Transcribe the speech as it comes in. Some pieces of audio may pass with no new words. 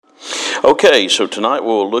Okay, so tonight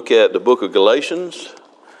we'll look at the book of Galatians.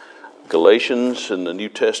 Galatians in the New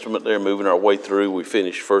Testament there, moving our way through. We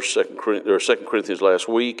finished Second Corinthians last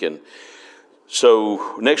week, and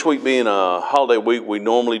so next week being a holiday week, we're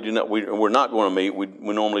not going to meet.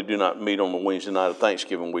 We normally do not meet on the Wednesday night of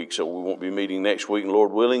Thanksgiving week, so we won't be meeting next week, and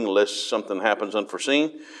Lord willing, unless something happens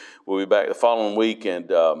unforeseen, we'll be back the following week,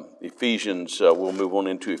 and Ephesians, we'll move on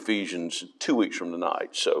into Ephesians 2 weeks from tonight.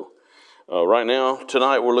 So right now,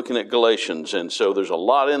 tonight, we're looking at Galatians, and so there's a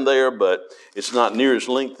lot in there, but it's not near as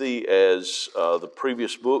lengthy as the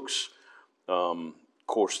previous books. Of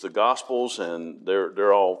course, the Gospels, and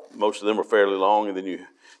they're all, most of them are fairly long, and then you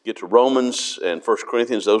get to Romans and 1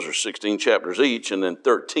 Corinthians, those are 16 chapters each, and then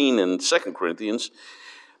 13 in 2 Corinthians.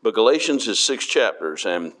 But Galatians is 6 chapters,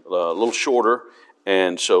 and a little shorter,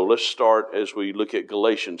 and so let's start as we look at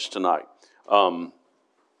Galatians tonight.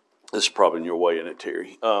 This is probably in your way, isn't it,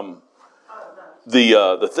 Terry?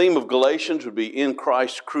 The theme of Galatians would be in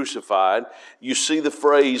Christ crucified. You see the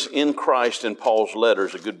phrase in Christ in Paul's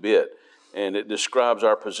letters a good bit, and it describes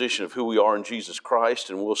our position of who we are in Jesus Christ,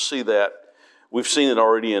 and we'll see that. We've seen it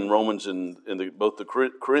already in Romans and both the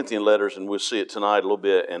Corinthian letters, and we'll see it tonight a little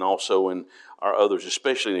bit, and also in our others,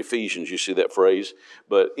 especially in Ephesians, you see that phrase.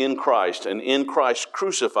 But in Christ, and in Christ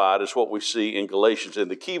crucified is what we see in Galatians. And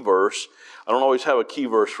the key verse, I don't always have a key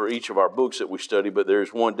verse for each of our books that we study, but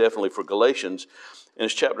there's one definitely for Galatians, and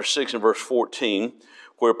it's chapter 6 and verse 14,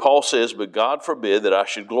 where Paul says, "But God forbid that I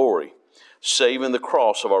should glory, save in the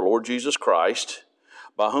cross of our Lord Jesus Christ,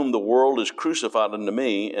 by whom the world is crucified unto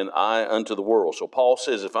me, and I unto the world." So Paul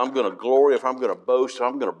says, if I'm going to glory, if I'm going to boast, if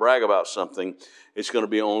I'm going to brag about something, it's going to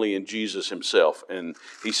be only in Jesus himself. And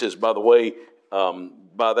he says, by the way,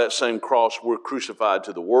 by that same cross, we're crucified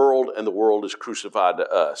to the world, and the world is crucified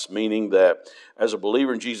to us, meaning that as a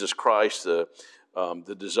believer in Jesus Christ, the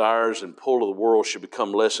desires and pull of the world should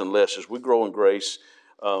become less and less. As we grow in grace,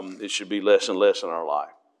 it should be less and less in our life.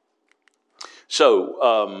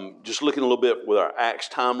 So, just looking a little bit with our Acts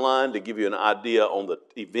timeline to give you an idea on the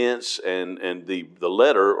events and the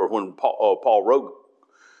letter, or when Paul wrote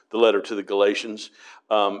the letter to the Galatians.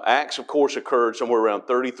 Acts, of course, occurred somewhere around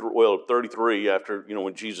 33 after,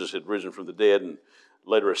 when Jesus had risen from the dead and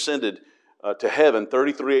later ascended to heaven,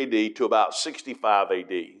 33 A.D. to about 65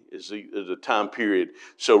 A.D. is the time period.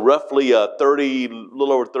 So roughly a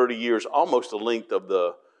little over 30 years, almost the length of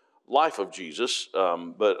the life of Jesus,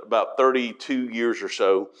 but about 32 years or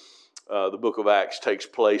so, the book of Acts takes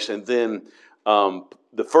place. And then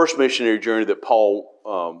the first missionary journey that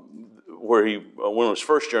Paul, where he went on his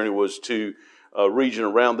first journey, was to a region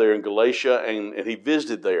around there in Galatia, and he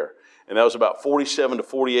visited there. And that was about 47 to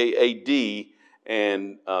 48 A.D.,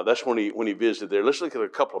 and that's when he visited there. Let's look at a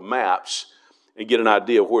couple of maps and get an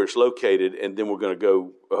idea of where it's located, and then we're going to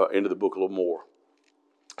go into the book a little more.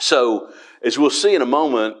 So, as we'll see in a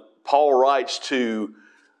moment, Paul writes to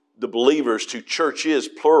the believers, to churches,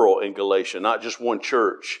 plural, in Galatia, not just one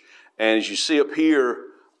church. And as you see up here,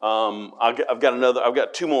 I've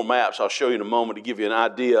got two more maps I'll show you in a moment to give you an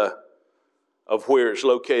idea of where it's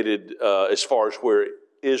located as far as where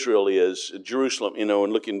Israel is, Jerusalem,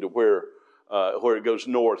 and looking to where it goes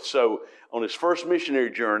north. So on his first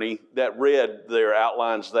missionary journey, that red there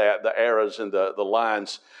outlines that, the arrows and the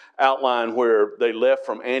lines outline where they left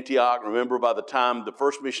from Antioch. Remember, by the time the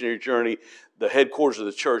first missionary journey, the headquarters of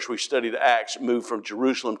the church, we studied Acts, moved from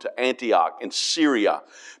Jerusalem to Antioch in Syria,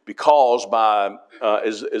 because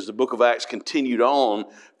as the book of Acts continued on,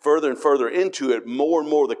 further and further into it, more and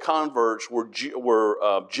more of the converts were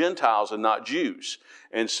Gentiles and not Jews.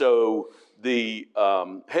 And so the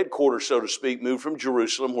headquarters, so to speak, moved from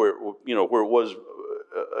Jerusalem, where it was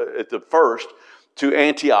at the first, to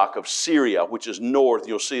Antioch of Syria, which is north.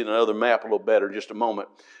 You'll see it in another map a little better in just a moment.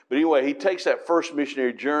 But anyway, he takes that first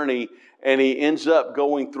missionary journey, and he ends up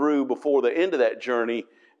going through, before the end of that journey,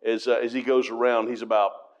 as he goes around, he's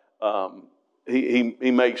about he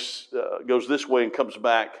goes this way and comes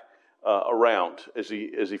back around as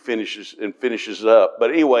he finishes up.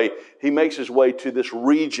 But anyway, he makes his way to this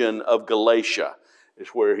region of Galatia. Is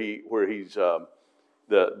where he's the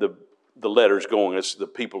letter's going. It's the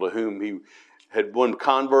people to whom he had won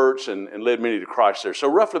converts and led many to Christ there. So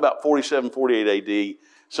roughly about 47, 48 A.D.,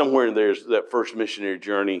 somewhere in there is that first missionary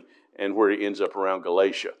journey, and where he ends up around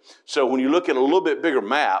Galatia. So when you look at a little bit bigger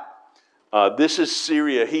map, this is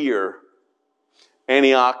Syria here.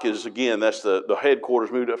 Antioch is, again, that's the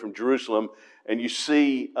headquarters, moved up from Jerusalem. And you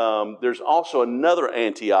see there's also another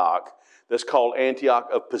Antioch that's called Antioch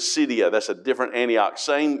of Pisidia. That's a different Antioch.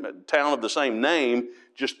 Same town of the same name,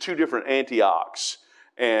 just two different Antiochs.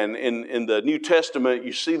 And in the New Testament,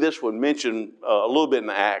 you see this one mentioned a little bit in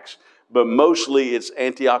Acts, but mostly it's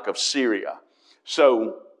Antioch of Syria.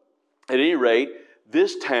 So, at any rate,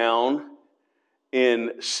 this town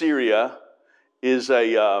in Syria is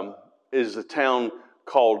a town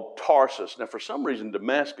called Tarsus. Now, for some reason,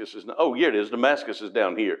 Damascus is not. Oh, yeah, it is. Damascus is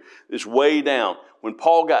down here. It's way down. When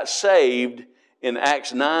Paul got saved in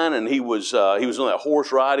Acts 9, and he was on that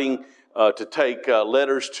horse riding to take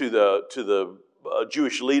letters to the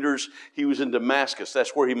Jewish leaders, he was in Damascus.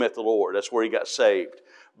 That's where he met the Lord. That's where he got saved.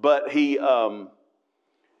 But he's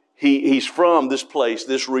from this place,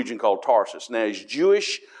 this region called Tarsus. Now, he's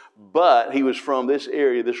Jewish, but he was from this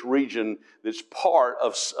area, this region that's part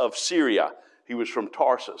of Syria. He was from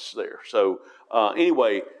Tarsus there. So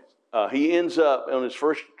anyway, he ends up on his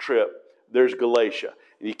first trip, there's Galatia.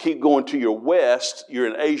 And you keep going to your west, you're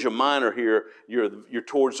in Asia Minor here, you're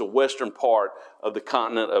towards the western part of the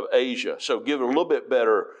continent of Asia. So give it a little bit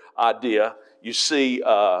better idea. You see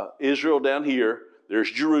Israel down here, there's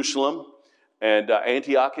Jerusalem, and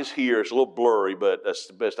Antioch is here. It's a little blurry, but that's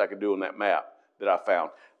the best I could do on that map that I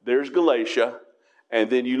found. There's Galatia, and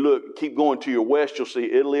then you keep going to your west, you'll see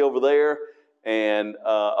Italy over there, and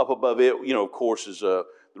up above it, of course, is the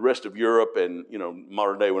rest of Europe and,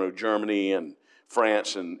 modern day, Germany and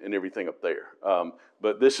France and everything up there.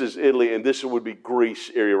 But this is Italy, and this would be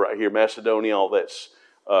Greece area right here, Macedonia, all that's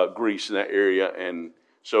Greece in that area. And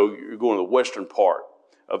so you're going to the western part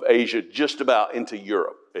of Asia, just about into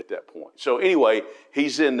Europe at that point. So anyway,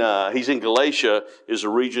 he's in Galatia, is a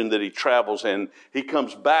region that he travels in. He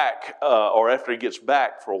comes back, or after he gets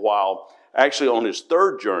back for a while, actually on his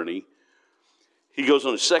third journey. He goes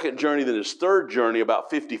on his second journey, then his third journey, about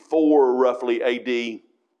 54 roughly A.D.,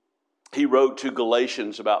 he wrote to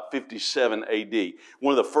Galatians about 57 A.D.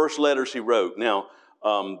 One of the first letters he wrote. Now,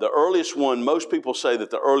 the earliest one, most people say that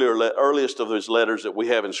the earliest of those letters that we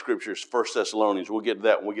have in Scripture is 1 Thessalonians. We'll get to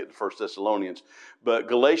that when we get to 1 Thessalonians. But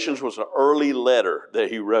Galatians was an early letter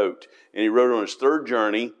that he wrote. And he wrote on his third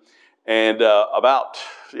journey. And about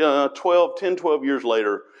 12 years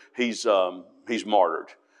later, he's martyred.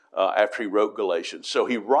 After he wrote Galatians. So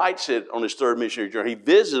he writes it on his third missionary journey. He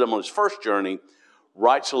visited him on his first journey,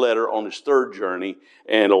 writes a letter on his third journey,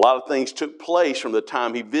 and a lot of things took place from the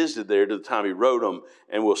time he visited there to the time he wrote them,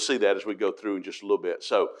 and we'll see that as we go through in just a little bit.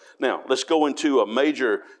 So now let's go into a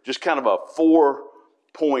major, just kind of a four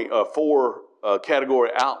category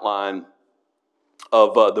outline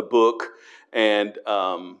of the book, and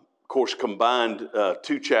of course, combined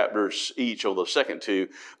 2 chapters each, or the second 2.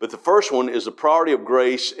 But the first one is the priority of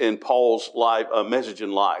grace in Paul's life, message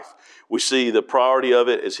in life. We see the priority of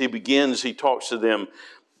it as he begins. He talks to them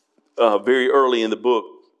very early in the book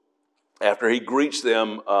after he greets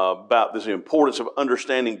them about the importance of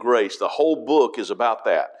understanding grace. The whole book is about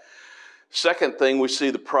that. Second thing, we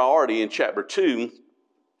see the priority in chapter 2,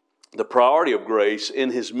 the priority of grace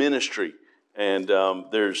in his ministry. And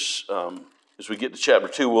as we get to chapter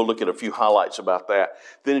 2, we'll look at a few highlights about that.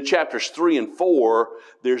 Then in chapters 3 and 4,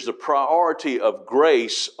 there's the priority of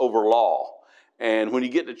grace over law. And when you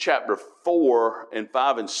get to chapter 4 and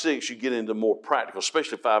 5 and 6, you get into more practical,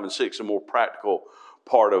 especially 5 and 6, a more practical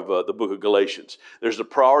part of the book of Galatians. There's the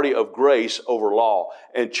priority of grace over law.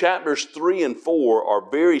 And chapters 3 and 4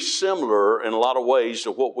 are very similar in a lot of ways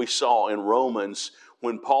to what we saw in Romans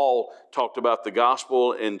when Paul talked about the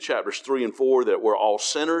gospel in chapters 3 and 4, that we're all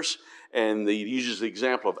sinners. And he uses the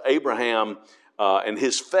example of Abraham and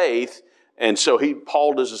his faith. And so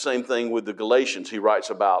Paul does the same thing with the Galatians. He writes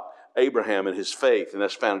about Abraham and his faith, and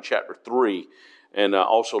that's found in chapter 3 and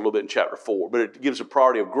also a little bit in chapter 4. But it gives a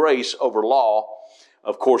priority of grace over law.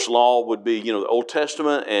 Of course, law would be, the Old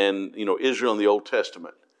Testament and, Israel in the Old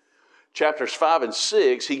Testament. Chapters 5 and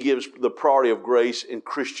 6, he gives the priority of grace in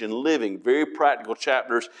Christian living. Very practical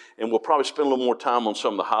chapters, and we'll probably spend a little more time on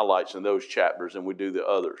some of the highlights in those chapters than we do the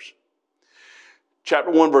others.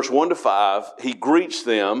 Chapter 1, verse 1 to 5, he greets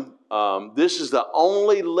them. This is the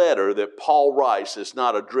only letter that Paul writes that's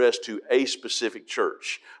not addressed to a specific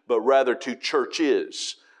church, but rather to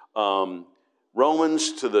churches.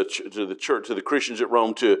 Romans to the church, to the Christians at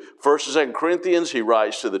Rome. To 1st and 2nd Corinthians, he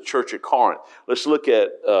writes to the church at Corinth. Let's look at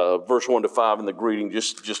verse 1 to 5 in the greeting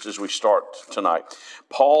just as we start tonight.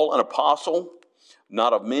 Paul, an apostle,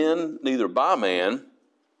 not of men, neither by man,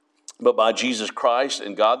 but by Jesus Christ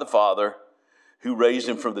and God the Father, who raised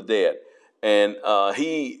him from the dead. And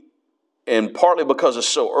partly because it's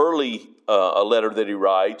so early a letter that he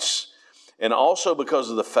writes, and also because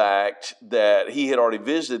of the fact that he had already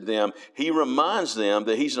visited them, he reminds them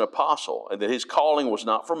that he's an apostle and that his calling was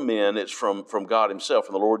not from men, it's from God himself,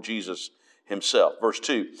 from the Lord Jesus himself. Verse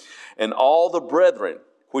 2, and all the brethren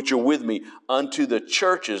which are with me, unto the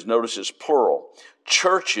churches, notice it's plural,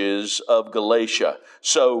 churches of Galatia.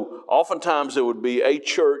 So oftentimes there would be a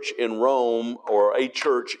church in Rome or a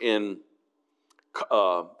church in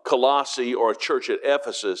Colossae or a church at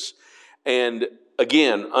Ephesus. And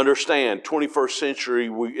again, understand, 21st century,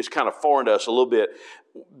 it's kind of foreign to us a little bit.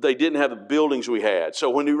 They didn't have the buildings we had. So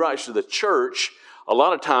when he writes to the church, a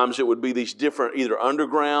lot of times it would be these different, either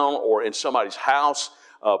underground or in somebody's house,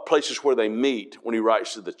 places where they meet when he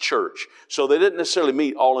writes to the church. So they didn't necessarily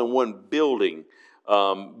meet all in one building.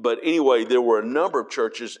 But anyway, there were a number of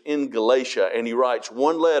churches in Galatia, and he writes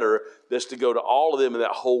one letter that's to go to all of them in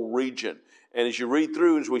that whole region. And as you read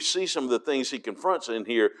through, as we see some of the things he confronts in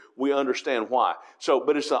here, we understand why.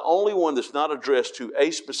 But it's the only one that's not addressed to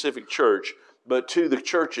a specific church, but to the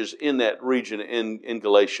churches in that region in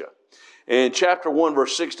Galatia. In chapter 1,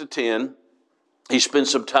 verse 6 to 10, he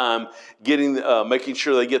spends some time making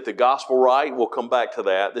sure they get the gospel right. We'll come back to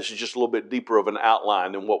that. This is just a little bit deeper of an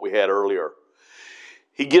outline than what we had earlier.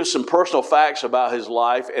 He gives some personal facts about his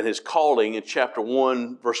life and his calling in chapter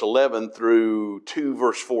 1, verse 11 through 2,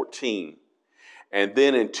 verse 14. And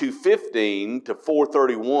then in 2:15 to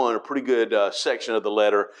 4:31, a pretty good section of the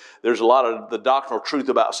letter, there's a lot of the doctrinal truth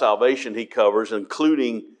about salvation he covers,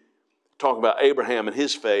 including talking about Abraham and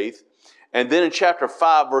his faith. And then in chapter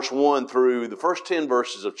 5, verse 1 through the first 10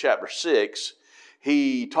 verses of chapter 6,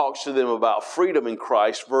 he talks to them about freedom in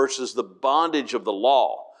Christ versus the bondage of the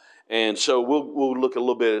law. And so we'll look a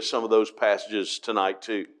little bit at some of those passages tonight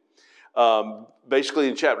too. Basically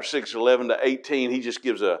in chapter 6, 11 to 18, he just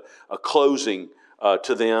gives a closing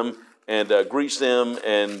to them and greets them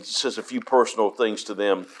and says a few personal things to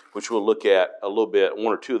them, which we'll look at a little bit,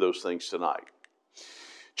 one or two of those things tonight.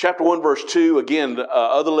 Chapter 1, verse 2, again,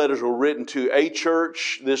 other letters were written to a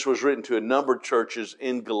church. This was written to a number of churches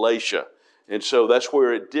in Galatia. And so that's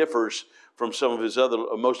where it differs from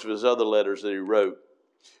most of his other letters that he wrote.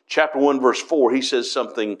 Chapter 1, verse 4, he says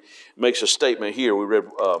something, makes a statement here. We read,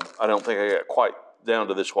 I don't think I got quite down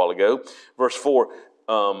to this a while ago. Verse 4,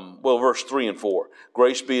 verse 3 and 4.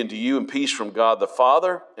 Grace be unto you and peace from God the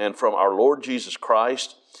Father and from our Lord Jesus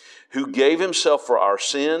Christ, who gave himself for our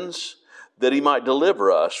sins, that he might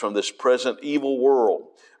deliver us from this present evil world,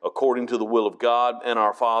 according to the will of God and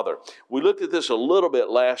our Father. We looked at this a little bit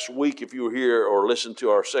last week, if you were here or listened to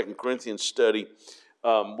our 2 Corinthians study.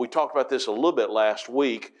 We talked about this a little bit last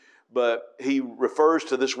week, but he refers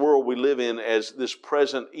to this world we live in as this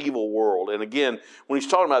present evil world. And again, when he's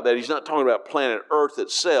talking about that, he's not talking about planet Earth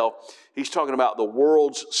itself. He's talking about the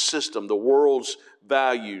world's system, the world's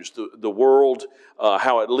values, the world,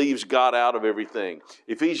 how it leaves God out of everything.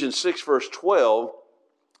 Ephesians 6, verse 12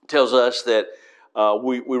 tells us that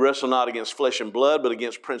we wrestle not against flesh and blood, but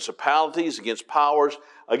against principalities, against powers,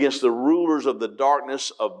 against the rulers of the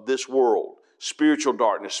darkness of this world. Spiritual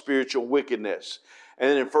darkness, spiritual wickedness. And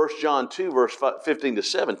then in 1 John 2, verse 15 to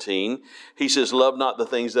 17, he says, love not the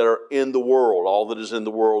things that are in the world. All that is in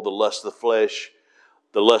the world, the lust of the flesh,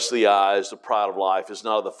 the lust of the eyes, the pride of life, is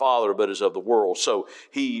not of the Father, but is of the world. So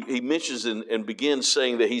he mentions and begins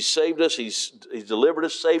saying that he's saved us, he's delivered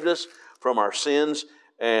us, saved us from our sins,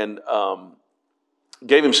 and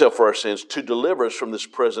gave himself for our sins to deliver us from this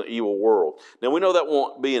present evil world. Now we know that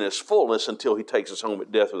won't be in its fullness until he takes us home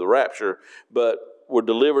at death or the rapture, but we're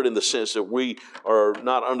delivered in the sense that we are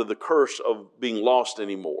not under the curse of being lost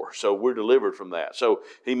anymore. So we're delivered from that. So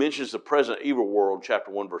he mentions the present evil world in chapter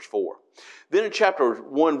 1, verse 4. Then in chapter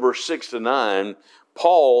 1, verse 6 to 9,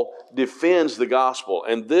 Paul defends the gospel.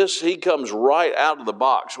 And this, he comes right out of the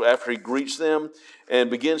box after he greets them and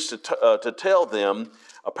begins to tell them,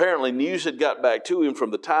 apparently news had got back to him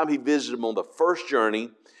from the time he visited them on the first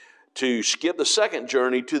journey, to skip the second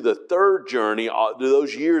journey to the third journey, to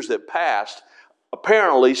those years that passed.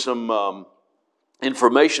 Apparently some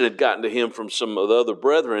information had gotten to him from some of the other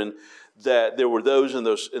brethren that there were those in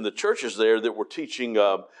the churches there that were teaching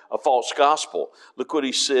a false gospel. Look what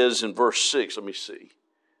he says in verse 6. Let me see.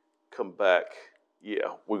 Come back. Yeah,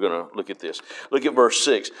 we're going to look at this. Look at verse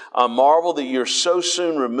 6. I marvel that you're so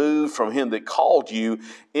soon removed from him that called you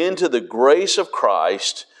into the grace of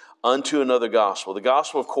Christ unto another gospel. The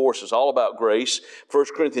gospel, of course, is all about grace. 1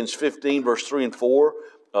 Corinthians 15, verse 3 and 4.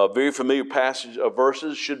 A very familiar passage of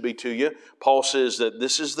verses should be to you. Paul says that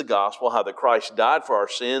this is the gospel, how that Christ died for our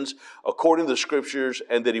sins according to the Scriptures,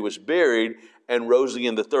 and that he was buried and rose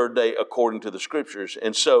again the third day according to the Scriptures.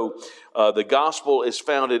 And so the gospel is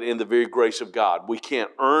founded in the very grace of God. We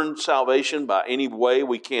can't earn salvation by any way.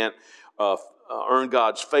 We can't earn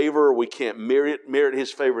God's favor. We can't merit his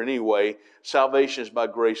favor in any way. Salvation is by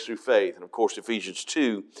grace through faith. And of course, Ephesians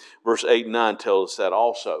 2, verse 8 and 9 tells us that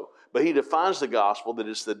also. But he defines the gospel that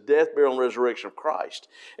it's the death, burial, and resurrection of Christ.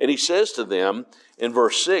 And he says to them in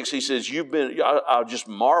verse 6, he says, I just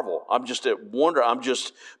marvel. I'm just at wonder. I'm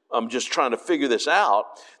just trying to figure this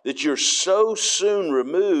out, that you're so soon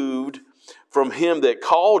removed from him that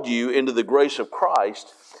called you into the grace of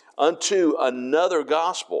Christ unto another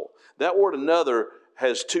gospel. That word another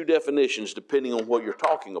has two definitions depending on what you're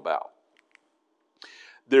talking about.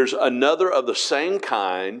 There's another of the same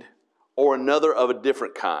kind or another of a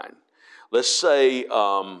different kind. Let's say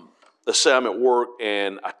I'm at work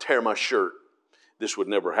and I tear my shirt. This would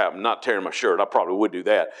never happen. Not tearing my shirt. I probably would do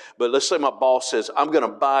that. But let's say my boss says, I'm going to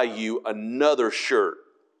buy you another shirt.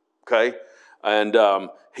 Okay? And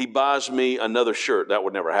he buys me another shirt. That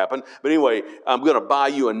would never happen. But anyway, I'm going to buy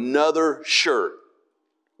you another shirt.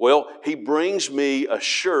 Well, he brings me a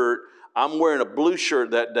shirt. I'm wearing a blue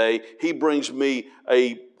shirt that day. He brings me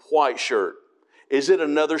a white shirt. Is it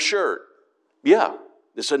another shirt? Yeah,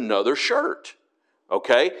 it's another shirt.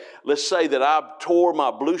 Okay? Let's say that I tore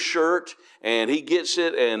my blue shirt and he gets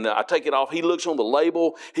it and I take it off. He looks on the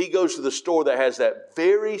label. He goes to the store that has that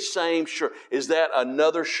very same shirt. Is that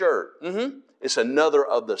another shirt? Mm-hmm. It's another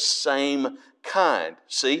of the same kind.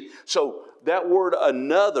 See? So that word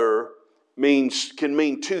another can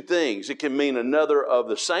mean two things. It can mean another of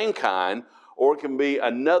the same kind, or it can be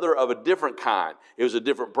another of a different kind. It was a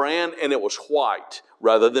different brand and it was white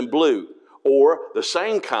rather than blue. Or the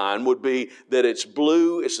same kind would be that it's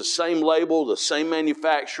blue, it's the same label, the same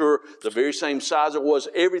manufacturer, the very same size it was.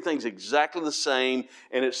 Everything's exactly the same,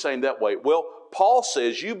 and it's same that way. Well, Paul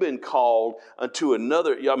says you've been called unto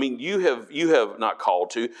another. I mean, you have not called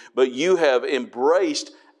to, but you have embraced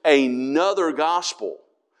another gospel.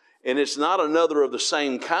 And it's not another of the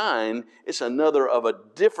same kind, it's another of a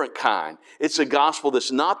different kind. It's a gospel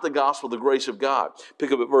that's not the gospel of the grace of God.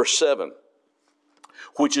 Pick up at verse 7.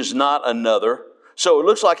 Which is not another. So it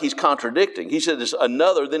looks like he's contradicting. He said it's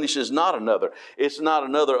another, then he says not another. It's not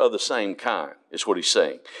another of the same kind, is what he's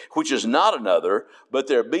saying. Which is not another, but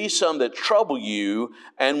there be some that trouble you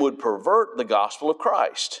and would pervert the gospel of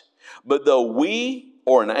Christ. But though we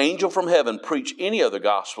or an angel from heaven preach any other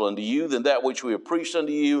gospel unto you than that which we have preached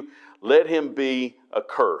unto you, let him be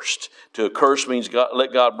accursed. To accurse means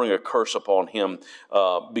let God bring a curse upon him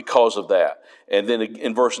because of that. And then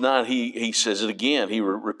in verse 9, he says it again. He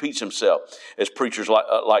repeats himself, as preachers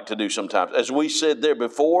like to do sometimes. As we said there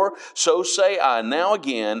before, so say I now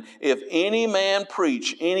again, if any man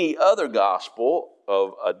preach any other gospel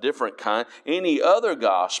of a different kind, any other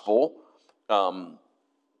gospel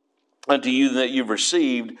unto you that you've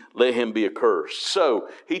received, let him be accursed. So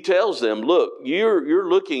he tells them, look,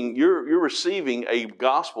 you're receiving a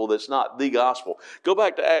gospel that's not the gospel. Go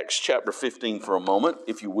back to Acts chapter 15 for a moment,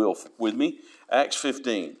 if you will, with me. Acts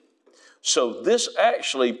 15. So this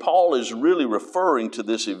actually, Paul is really referring to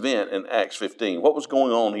this event in Acts 15. What was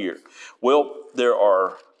going on here? Well, there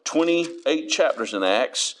are 28 chapters in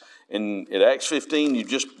Acts. And at Acts 15,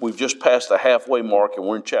 we've just passed the halfway mark and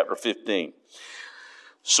we're in chapter 15.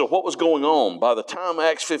 So what was going on? By the time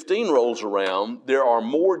Acts 15 rolls around, there are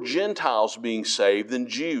more Gentiles being saved than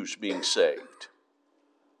Jews being saved.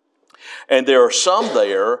 And there are some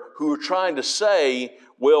there who are trying to say,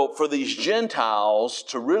 well, for these Gentiles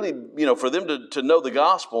to really, for them to know the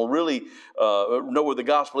gospel, really know where the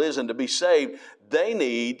gospel is and to be saved, they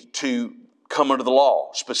need to come under the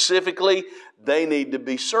law. Specifically, they need to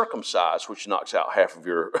be circumcised, which knocks out half of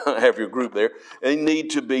your group there. They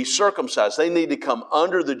need to be circumcised. They need to come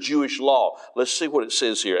under the Jewish law. Let's see what it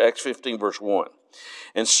says here. Acts 15, verse 1.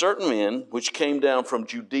 And certain men which came down from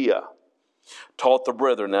Judea taught the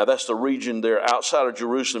brethren. Now, that's the region there outside of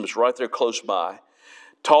Jerusalem. It's right there close by.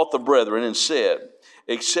 Taught the brethren and said,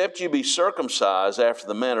 except you be circumcised after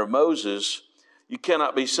the manner of Moses, you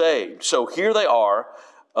cannot be saved. So here they are.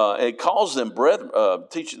 It calls them brethren.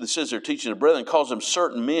 It says they're teaching the brethren. Calls them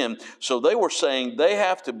certain men. So they were saying they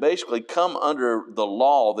have to basically come under the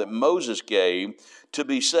law that Moses gave to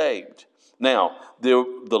be saved. Now, the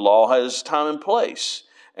law has time and place.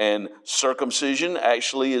 And circumcision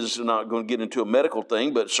actually is not going to get into a medical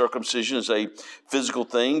thing, but circumcision is a physical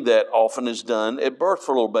thing that often is done at birth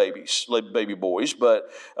for little babies, like baby boys. But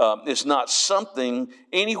it's not something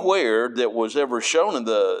anywhere that was ever shown in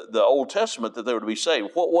the Old Testament that they were to be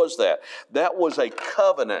saved. What was that? That was a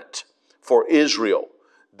covenant for Israel.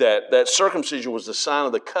 That circumcision was the sign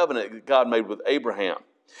of the covenant that God made with Abraham.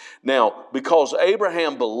 Now, because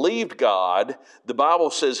Abraham believed God, the Bible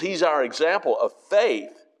says he's our example of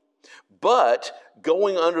faith. But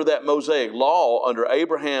going under that Mosaic law under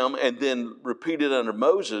Abraham and then repeated under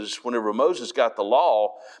Moses, whenever Moses got the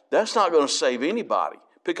law, that's not going to save anybody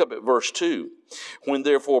Pick up at verse 2. When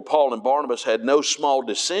therefore Paul and Barnabas had no small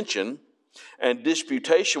dissension and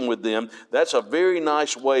disputation with them, that's a very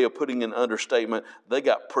nice way of putting an understatement. They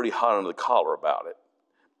got pretty hot under the collar about it.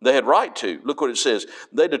 They had right to. Look what it says.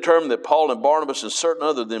 They determined that Paul and Barnabas and certain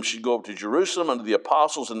other of them should go up to Jerusalem unto the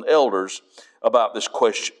apostles and elders about this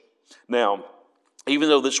question. Now, even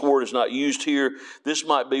though this word is not used here, this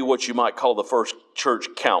might be what you might call the first church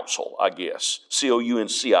council, I guess.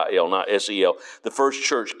 C-O-U-N-C-I-L, not S-E-L. The first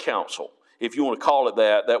church council. If you want to call it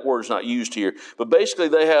that, that word is not used here. But basically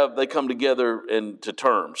they come together to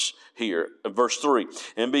terms here. In verse 3,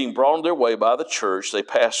 and being brought on their way by the church, they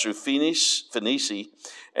passed through Phoenicia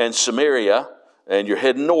and Samaria, and you're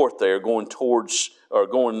heading north there, going towards, or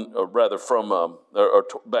going rather from,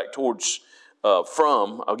 back towards,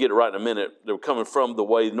 I'll get it right in a minute. They were coming from the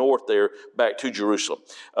way north there back to Jerusalem.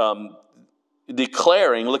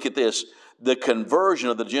 Declaring, look at this, the conversion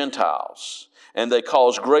of the Gentiles. And they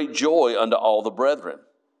caused great joy unto all the brethren.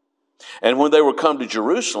 And when they were come to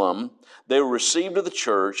Jerusalem, they were received of the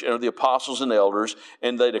church and of the apostles and elders,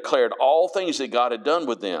 and they declared all things that God had done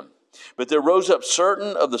with them. But there rose up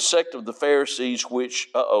certain of the sect of the Pharisees, which,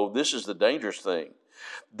 this is the dangerous thing.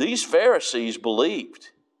 These Pharisees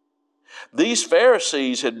believed. These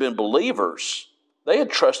Pharisees had been believers. They had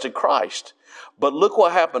trusted Christ. But look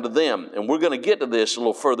what happened to them. And we're going to get to this a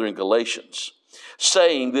little further in Galatians.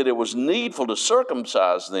 Saying that it was needful to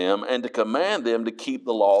circumcise them and to command them to keep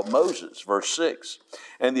the law of Moses. Verse 6.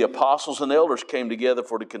 And the apostles and elders came together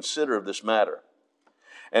for to consider of this matter.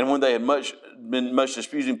 And when they had been much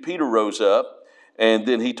disputing, Peter rose up, and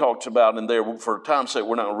then he talks about in there, for time's sake,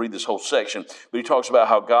 we're not going to read this whole section, but he talks about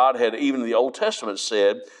how God had, even in the Old Testament,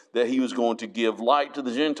 said that he was going to give light to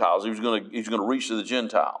the Gentiles. He was going to reach to the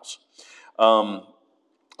Gentiles.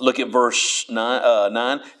 Look at verse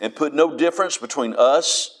 9, and put no difference between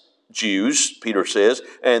us, Jews, Peter says,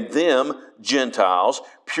 and them, Gentiles,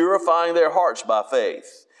 purifying their hearts by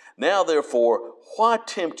faith. Now, therefore, why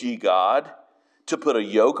tempt ye God to put a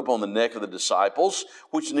yoke upon the neck of the disciples,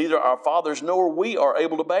 which neither our fathers nor we are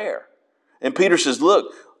able to bear? And Peter says,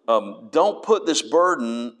 look, don't put this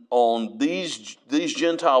burden on these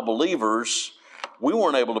Gentile believers. We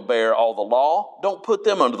weren't able to bear all the law. Don't put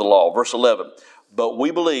them under the law. Verse 11. But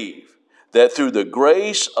we believe that through the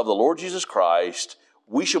grace of the Lord Jesus Christ,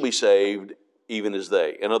 we shall be saved even as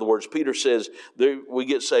they. In other words, Peter says we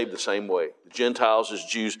get saved the same way. The Gentiles as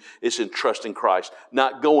Jews, it's in trusting Christ,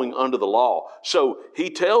 not going under the law. So he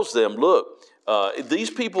tells them, look, these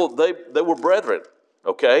people, they were brethren,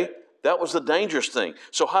 okay? That was the dangerous thing.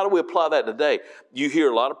 So how do we apply that today? You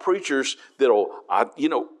hear a lot of preachers they're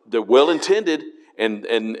well-intended,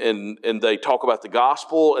 and they talk about the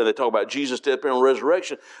gospel, and they talk about Jesus' death, burial, and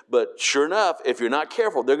resurrection. But sure enough, if you're not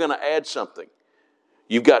careful, they're going to add something.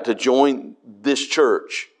 You've got to join this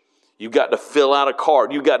church. You've got to fill out a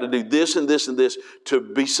card. You've got to do this and this and this to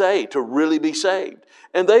be saved, to really be saved.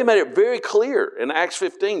 And they made it very clear in Acts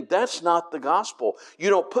 15, that's not the gospel. You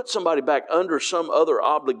don't put somebody back under some other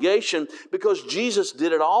obligation, because Jesus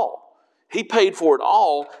did it all. He paid for it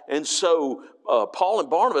all. And so Paul and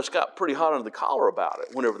Barnabas got pretty hot under the collar about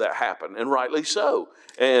it whenever that happened, and rightly so.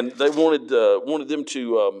 And they wanted them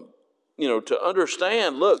to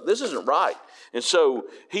understand, look, this isn't right. And so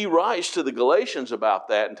he writes to the Galatians about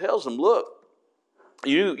that and tells them, look,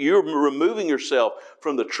 you're removing yourself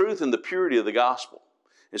from the truth and the purity of the gospel.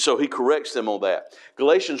 And so he corrects them on that.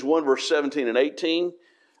 Galatians 1, verse 17 and 18,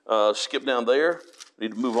 skip down there. We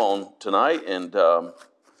need to move on tonight. And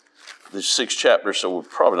there's 6 chapters, so we're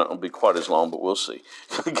probably not going to be quite as long, but we'll see.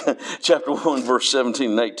 Chapter 1, verse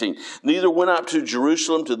 17 and 18. Neither went I to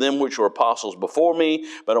Jerusalem to them which were apostles before me,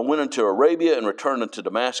 but I went unto Arabia and returned unto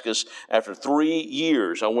Damascus. After 3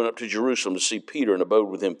 years, I went up to Jerusalem to see Peter and abode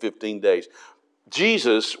with him 15 days.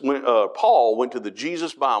 Paul went to the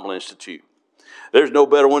Jesus Bible Institute. There's no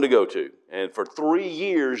better one to go to. And for 3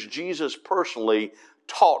 years, Jesus personally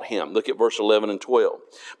taught him. Look at verse 11 and 12.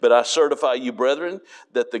 But I certify you, brethren,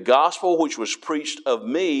 that the gospel which was preached of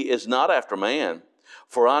me is not after man.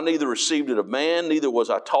 For I neither received it of man, neither was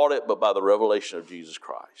I taught it, but by the revelation of Jesus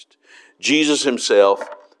Christ. Jesus himself,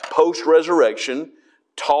 post-resurrection,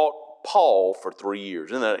 taught Paul for 3 years.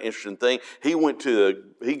 Isn't that an interesting thing? He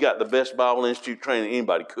got the best Bible Institute training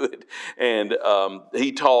anybody could. And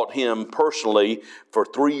he taught him personally for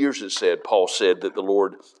 3 years, it said. Paul said that the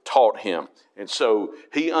Lord taught him. And so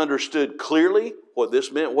he understood clearly what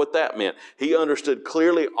this meant, what that meant. He understood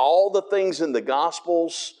clearly all the things in the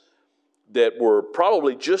Gospels that were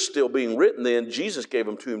probably just still being written then. Jesus gave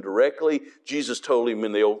them to him directly. Jesus told him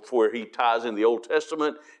where he ties in the Old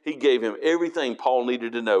Testament, he gave him everything Paul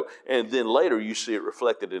needed to know. And then later you see it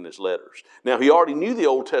reflected in his letters. Now, he already knew the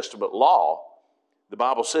Old Testament law. The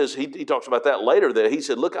Bible says, he talks about that later, that he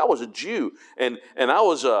said, look, I was a Jew, and I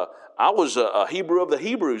was a Hebrew of the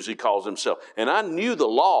Hebrews, he calls himself, and I knew the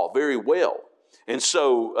law very well. And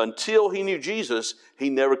so until he knew Jesus, he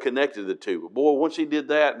never connected the two. But boy, once he did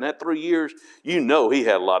that, in that 3 years, he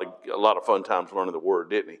had a lot of fun times learning the Word,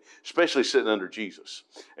 didn't he? Especially sitting under Jesus.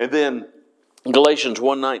 And then Galatians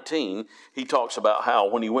 1:19, he talks about how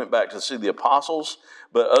when he went back to see the apostles,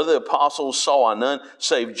 but other apostles saw I none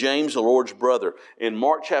save James, the Lord's brother. In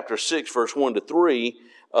Mark chapter 6, verse 1-3,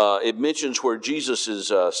 it mentions where Jesus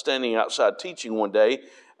is standing outside teaching one day,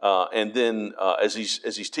 and then as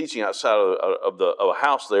he's teaching outside of a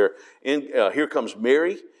house there, here comes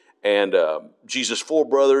Mary and Jesus' 4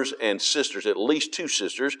 brothers and sisters, at least 2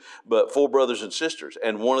 sisters, but 4 brothers and sisters.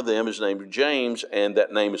 And one of them is named James, and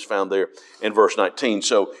that name is found there in verse 19.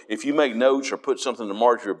 So if you make notes or put something to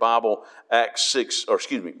mark your Bible, Mark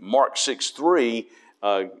 6:3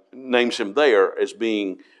 names him there as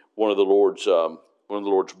being one of the Lord's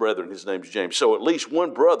brethren. His name's James. So at least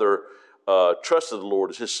one brother trusted the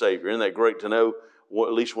Lord as his Savior. Isn't that great to know?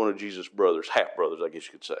 At least one of Jesus' brothers, half brothers, I guess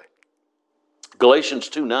you could say. Galatians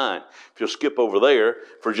 2:9, if you'll skip over there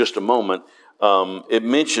for just a moment, it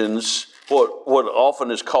mentions what often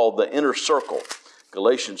is called the inner circle.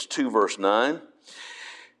 Galatians 2, verse 9.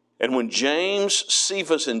 And when James,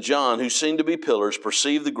 Cephas, and John, who seemed to be pillars,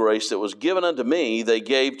 perceived the grace that was given unto me, they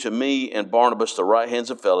gave to me and Barnabas the right hands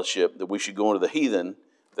of fellowship, that we should go into the heathen,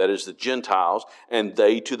 that is the Gentiles, and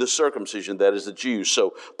they to the circumcision, that is the Jews.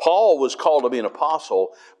 So Paul was called to be an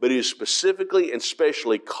apostle, but he is specifically and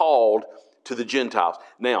specially called to the Gentiles.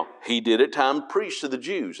 Now, he did at times preach to the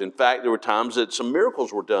Jews. In fact, there were times that some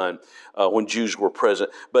miracles were done when Jews were present.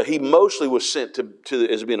 But he mostly was sent to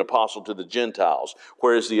as being an apostle to the Gentiles,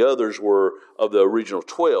 whereas the others were of the original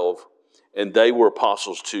 12, and they were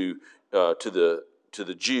apostles to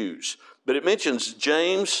the Jews. But it mentions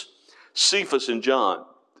James, Cephas, and John.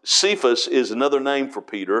 Cephas is another name for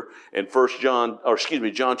Peter, and John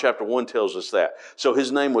chapter 1 tells us that. So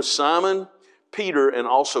his name was Simon, Peter, and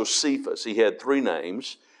also Cephas. He had 3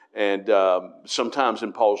 names, and sometimes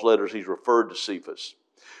in Paul's letters he's referred to Cephas.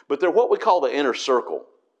 But they're what we call the inner circle.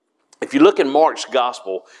 If you look in Mark's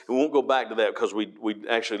gospel, and we won't go back to that because we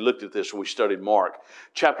actually looked at this when we studied Mark.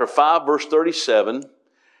 Chapter 5, verse 37,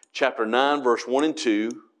 chapter 9, verse 1 and 2,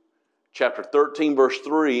 chapter 13, verse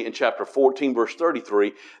 3, and chapter 14, verse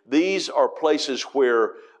 33, these are places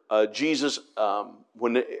where Jesus,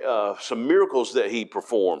 some miracles that he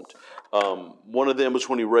performed. One of them was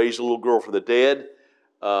when he raised a little girl from the dead.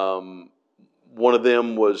 One of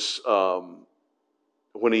them was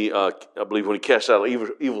when he cast out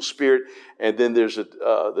an evil spirit. And then there's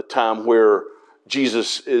the time where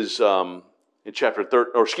Jesus is in chapter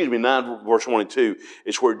 9, verse 1 and 2,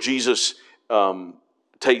 is where Jesus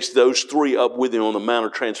takes those 3 up with him on the Mount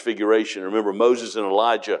of Transfiguration. Remember, Moses and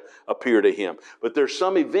Elijah appear to him. But there's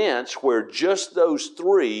some events where just those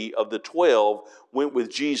 3 of the 12 went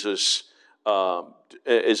with Jesus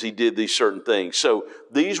as he did these certain things. So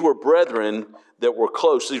these were brethren that were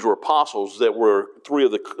close. These were apostles that were 3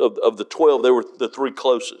 of the 12. They were the 3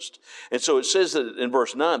 closest. And so it says that in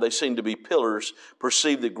verse 9, they seemed to be pillars,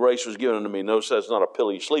 perceived that grace was given unto me. Notice that's not a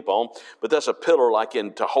pillar you sleep on, but that's a pillar like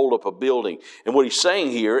to hold up a building. And what he's saying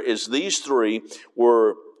here is these 3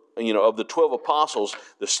 were, of the 12 apostles,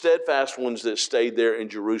 the steadfast ones that stayed there in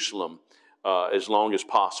Jerusalem as long as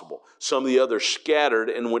possible. Some of the others scattered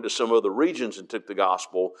and went to some other regions and took the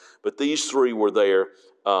gospel, but these 3 were there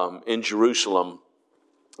in Jerusalem.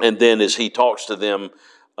 And then as he talks to them,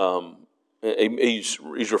 he's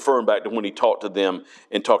referring back to when he talked to them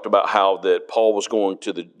and talked about how that Paul was going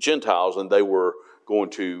to the Gentiles and they were going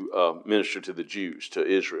to minister to the Jews, to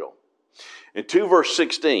Israel. In 2 verse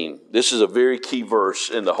 16, this is a very key verse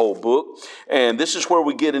in the whole book, and this is where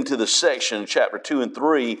we get into the section, chapter 2 and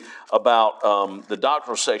 3, about the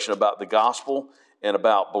doctrinal section about the gospel and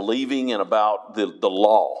about believing and about the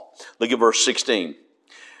law. Look at verse 16.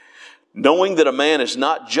 Knowing that a man is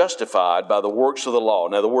not justified by the works of the law.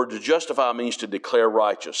 Now, the word to justify means to declare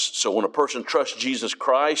righteous. So when a person trusts Jesus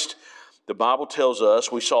Christ, the Bible tells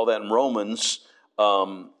us, we saw that in Romans,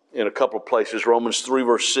 in a couple of places, Romans 3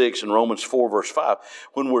 verse 6 and Romans 4 verse 5.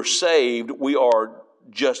 When we're saved, we are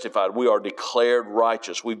justified. We are declared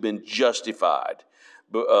righteous. We've been justified.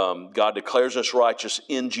 God declares us righteous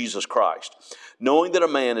in Jesus Christ. Knowing that a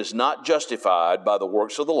man is not justified by the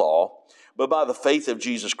works of the law, but by the faith of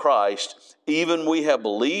Jesus Christ. Even we have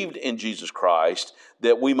believed in Jesus Christ,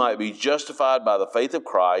 that we might be justified by the faith of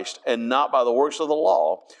Christ, and not by the works of the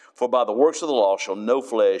law. For by the works of the law shall no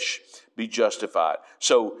flesh be justified.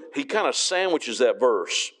 So he kind of sandwiches that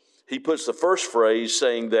verse. He puts the first phrase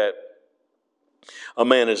saying that a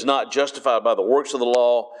man is not justified by the works of the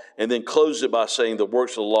law, and then closes it by saying the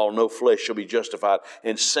works of the law, no flesh shall be justified.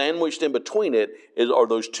 And sandwiched in between it are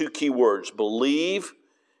those two key words, believe,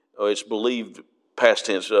 it's believed, past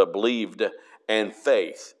tense, believed, and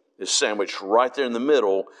faith is sandwiched right there in the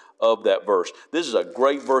middle of that verse. This is a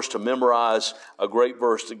great verse to memorize, a great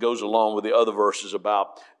verse that goes along with the other verses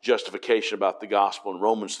about justification, about the gospel. In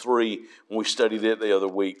Romans 3, when we studied it the other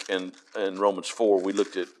week, and in Romans 4, we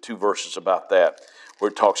looked at two verses about that,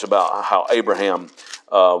 where it talks about how Abraham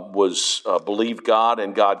believed God,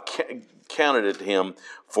 and God counted it to him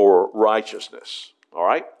for righteousness. All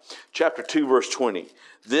right? Chapter 2, verse 20.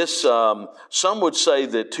 This, some would say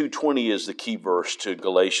that 2:20 is the key verse to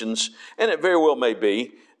Galatians, and it very well may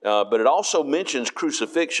be. But it also mentions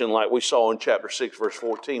crucifixion, like we saw in chapter 6, verse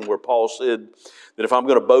 14, where Paul said that if I'm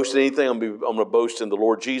going to boast in anything, I'm going to boast in the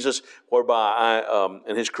Lord Jesus,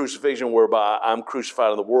 in his crucifixion, whereby I'm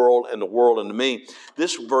crucified in the world, and the world into me.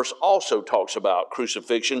 This verse also talks about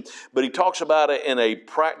crucifixion, but he talks about it in a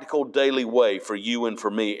practical daily way for you and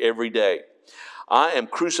for me every day. I am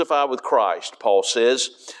crucified with Christ, Paul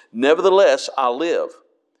says. Nevertheless, I live.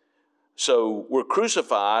 So we're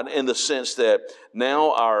crucified in the sense that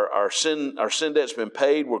now our sin debt's been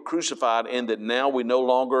paid. We're crucified in that now we no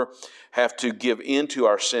longer have to give in to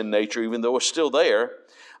our sin nature, even though it's still there.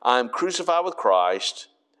 I am crucified with Christ.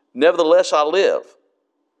 Nevertheless, I live.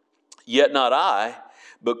 Yet not I,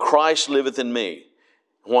 but Christ liveth in me.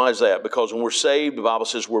 Why is that? Because when we're saved, the Bible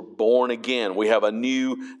says we're born again. We have a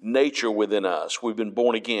new nature within us. We've been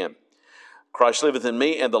born again. Christ liveth in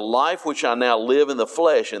me, and the life which I now live in the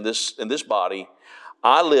flesh, in this body,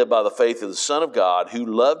 I live by the faith of the Son of God, who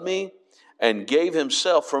loved me and gave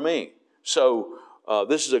himself for me. So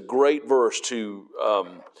this is a great verse to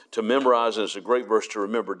memorize, and it's a great verse to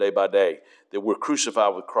remember day by day, that we're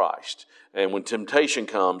crucified with Christ. And when temptation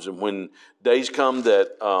comes, and when days come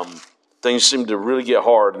that things seem to really get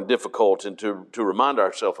hard and difficult, and to remind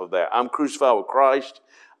ourselves of that, I'm crucified with Christ.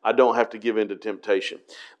 I don't have to give in to temptation.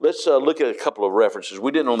 Let's look at a couple of references.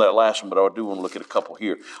 We didn't on that last one, but I do want to look at a couple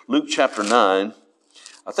here. Luke chapter 9.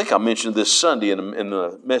 I think I mentioned this Sunday in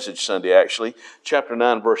the message Sunday, actually. Chapter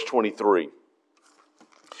 9, verse 23.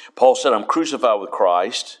 Paul said, I'm crucified with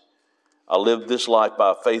Christ. I live this life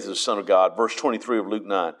by faith of the Son of God. Verse 23 of Luke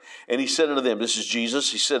 9. And he said unto them, this is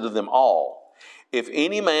Jesus, he said to them all, if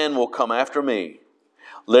any man will come after me,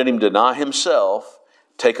 let him deny himself,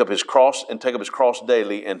 take up his cross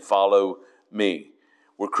daily, and follow me.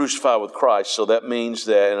 We're crucified with Christ, so that means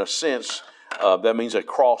that in a sense, that means a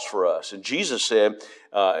cross for us. And Jesus said,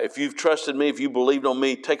 if you've trusted me, if you believed on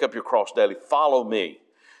me, take up your cross daily, follow me.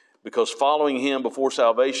 Because following him before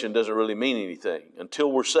salvation doesn't really mean anything.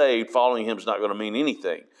 Until we're saved, following him is not going to mean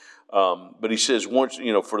anything. But he says, once,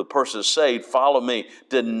 for the person that's saved, follow me.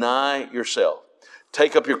 Deny yourself.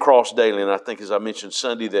 Take up your cross daily. And I think, as I mentioned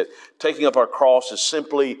Sunday, that taking up our cross is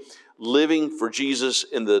simply living for Jesus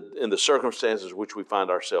in the circumstances which we find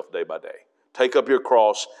ourselves day by day. Take up your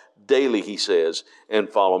cross daily, he says, and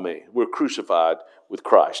follow me. We're crucified with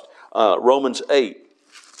Christ. Romans 8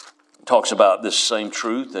 talks about this same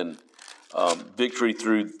truth and victory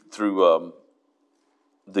through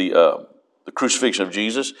the crucifixion of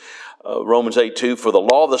Jesus. Romans 8:2, for the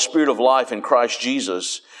law of the Spirit of life in Christ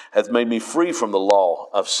Jesus hath made me free from the law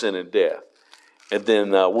of sin and death. And then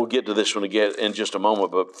we'll get to this one again in just a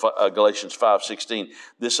moment, but Galatians 5:16,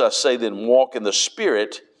 this I say then, walk in the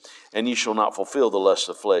Spirit, and ye shall not fulfill the lust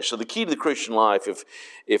of the flesh. So the key to the Christian life,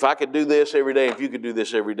 if I could do this every day, if you could do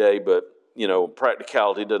this every day, but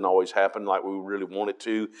practicality doesn't always happen like we really want it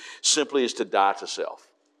to, simply is to die to self.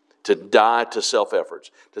 To die to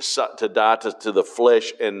self-efforts, to die to the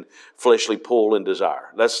flesh and fleshly pull and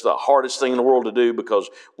desire. That's the hardest thing in the world to do,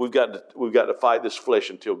 because we've got to fight this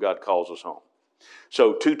flesh until God calls us home.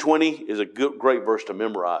 So 2:20 is a great verse to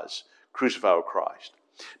memorize, crucified with Christ.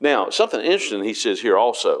 Now, something interesting he says here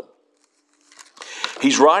also.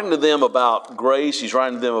 He's writing to them about grace. He's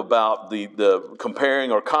writing to them about the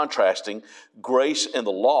comparing or contrasting grace and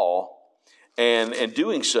the law, and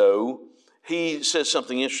doing so, he says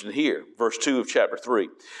something interesting here. Verse 2 of chapter 3.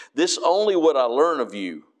 This only would I learn of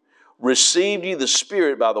you. Received ye the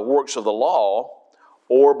Spirit by the works of the law,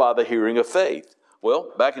 or by the hearing of faith?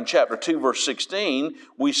 Well, back in chapter 2, verse 16,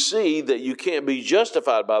 we see that you can't be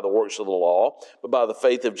justified by the works of the law, but by the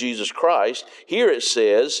faith of Jesus Christ. Here it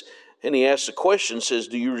says, And he asks the question, says,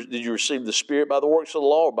 did you receive the Spirit by the works of the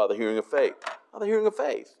law or by the hearing of faith? By the hearing of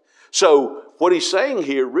faith. So what he's saying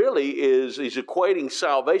here really is he's equating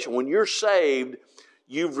salvation. When you're saved,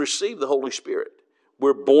 you've received the Holy Spirit.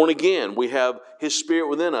 We're born again. We have His Spirit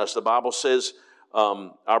within us. The Bible says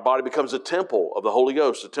our body becomes a temple of the Holy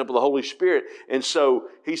Ghost, a temple of the Holy Spirit. And so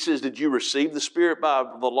he says, did you receive the Spirit by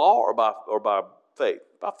the law or by faith?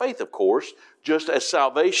 By faith, of course, just as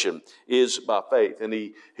salvation is by faith. And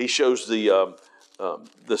he shows the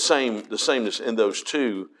sameness in those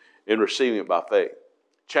two in receiving it by faith.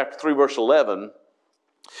 Chapter 3, verse 11,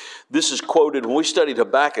 this is quoted, when we studied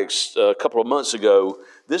Habakkuk a couple of months ago,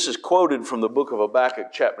 this is quoted from the book of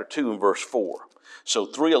Habakkuk, chapter 2 and verse 4. So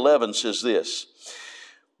 3:11 says this,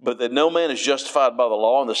 but that no man is justified by the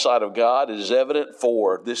law in the sight of God, it is evident,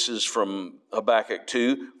 for, this is from Habakkuk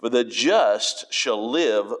 2, for the just shall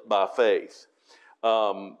live by faith.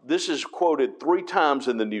 This is quoted 3 times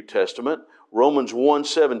in the New Testament, Romans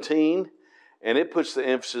 1:17, and it puts the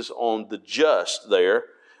emphasis on the just there,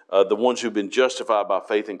 the ones who've been justified by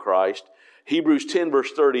faith in Christ. Hebrews 10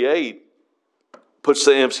 verse 38 puts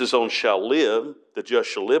the emphasis on shall live, the just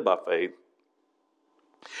shall live by faith.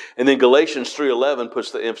 And then Galatians 3:11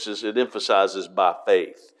 puts the emphasis, it emphasizes by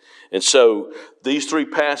faith. And so these 3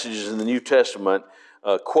 passages in the New Testament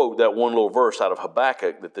quote that one little verse out of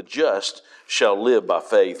Habakkuk, that the just shall live by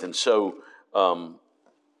faith. And so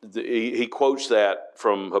he quotes that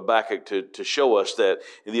from Habakkuk to show us that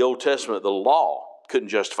in the Old Testament, the law couldn't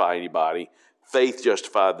justify anybody. Faith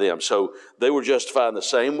justified them. So they were justified in the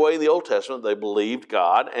same way in the Old Testament. They believed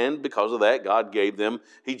God, and because of that, God gave them,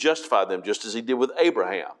 He justified them, just as He did with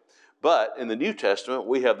Abraham. But in the New Testament,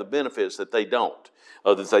 we have the benefits that they don't,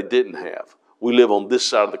 that they didn't have. We live on this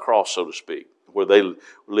side of the cross, so to speak, where they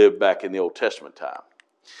lived back in the Old Testament time.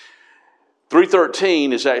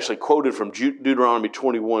 3:13 is actually quoted from Deuteronomy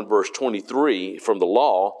 21, verse 23, from the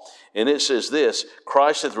law, and it says this,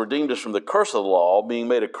 Christ hath redeemed us from the curse of the law, being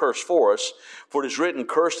made a curse for us, for it is written,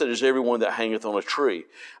 cursed is everyone that hangeth on a tree.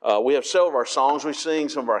 We have several of our songs we sing,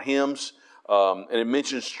 some of our hymns, and it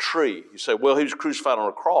mentions tree. You say, well, He was crucified on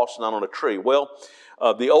a cross, not on a tree. Well,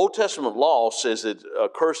 the Old Testament law says that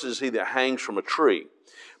cursed is he that hangs from a tree.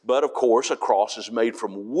 But, of course, a cross is made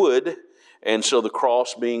from wood. And so the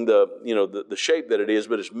cross being the shape that it is,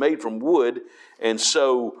 but it's made from wood. And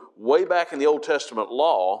so way back in the Old Testament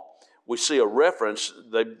law, we see a reference.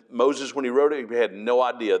 Moses, when he wrote it, he had no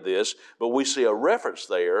idea of this, but we see a reference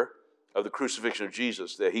there of the crucifixion of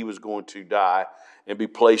Jesus, that He was going to die and be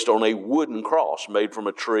placed on a wooden cross made from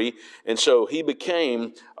a tree. And so He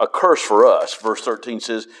became a curse for us. Verse 13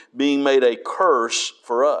 says, being made a curse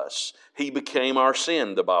for us. He became our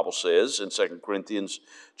sin, the Bible says in 2 Corinthians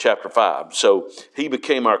chapter 5. So He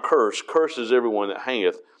became our curse. Cursed is everyone that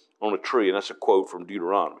hangeth on a tree. And that's a quote from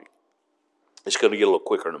Deuteronomy. It's going to get a little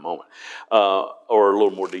quicker in a moment, or a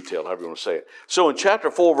little more detailed, however you want to say it. So in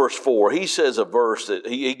chapter 4, verse 4, he says a verse that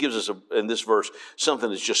he gives us, in this verse,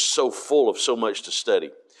 something that's just so full of so much to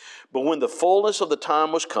study. But when the fullness of the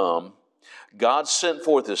time was come, God sent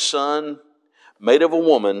forth His Son, made of a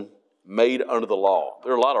woman, made under the law.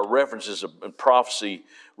 There are a lot of references and prophecy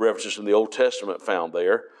references from the Old Testament found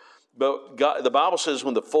there. But the Bible says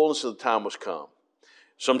when the fullness of the time was come.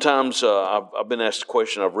 Sometimes I've been asked the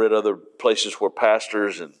question, I've read other places where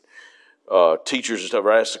pastors and teachers and stuff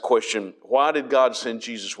are asked the question, why did God send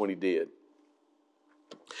Jesus when He did?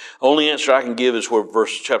 The only answer I can give is where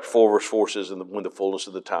chapter 4, verse 4 says, when the fullness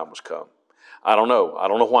of the time was come. I don't know. I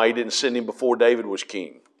don't know why He didn't send Him before David was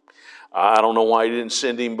king. I don't know why He didn't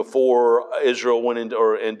send Him before Israel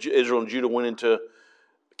and Judah went into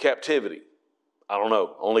captivity. I don't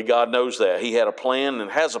know. Only God knows that. He had a plan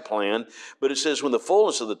and has a plan. But it says when the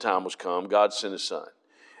fullness of the time was come, God sent His Son.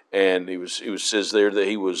 And it says there that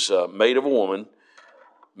He was made of a woman,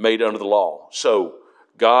 made under the law. So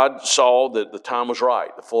God saw that the time was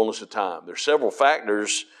right, the fullness of time. There's several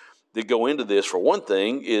factors that go into this. For one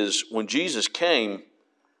thing is when Jesus came,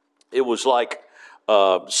 it was like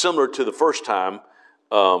similar to the first time,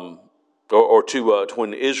 or to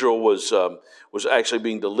when Israel was actually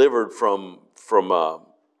being delivered from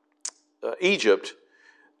Egypt.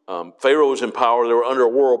 Pharaoh was in power. They were under a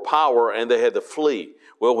world power, and they had to flee.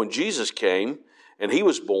 Well, when Jesus came and He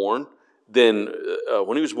was born, then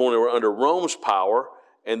when He was born, they were under Rome's power,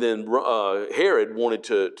 and then Herod wanted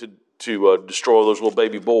to destroy those little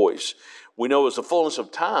baby boys. We know it's the fullness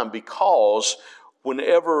of time because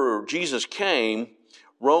whenever Jesus came,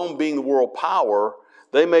 Rome being the world power,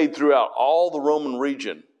 they made throughout all the Roman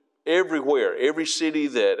region everywhere, every city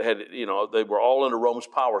that had, they were all under Rome's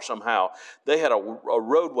power somehow. They had a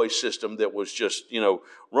roadway system that was just,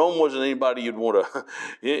 Rome wasn't anybody you'd want to,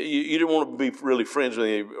 you didn't want to be really friends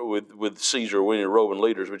with Caesar or any Roman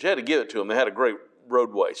leaders, but you had to give it to them. They had a great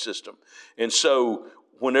roadway system. And so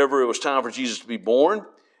whenever it was time for Jesus to be born,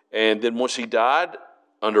 and then once he died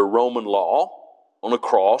under Roman law on a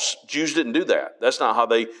cross, Jews didn't do that. That's not how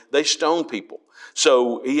they stoned people.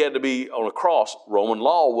 So he had to be on a cross. Roman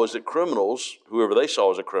law was that criminals, whoever they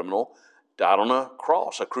saw as a criminal, died on a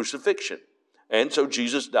cross, a crucifixion. And so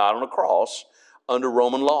Jesus died on a cross under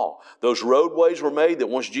Roman law. Those roadways were made that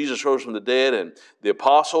once Jesus rose from the dead, and the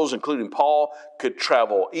apostles, including Paul, could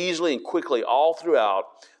travel easily and quickly all throughout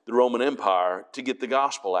the Roman Empire to get the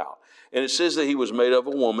gospel out. And it says that he was made of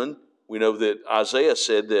a woman. We know that Isaiah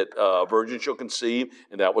said that a virgin shall conceive,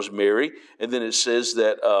 and that was Mary. And then it says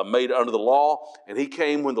that made under the law, and he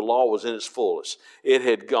came when the law was in its fullest. It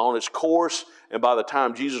had gone its course, and by the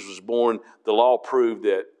time Jesus was born, the law proved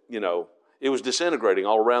that, it was disintegrating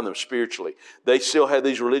all around them spiritually. They still had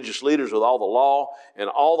these religious leaders with all the law, and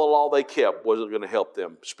all the law they kept wasn't going to help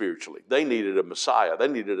them spiritually. They needed a Messiah. They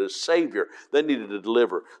needed a Savior. They needed a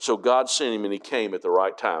deliverer. So God sent him, and he came at the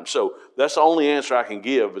right time. So that's the only answer I can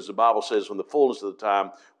give, as the Bible says, when the fullness of the time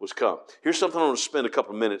was come. Here's something I'm going to spend a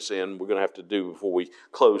couple of minutes in. We're going to have to do before we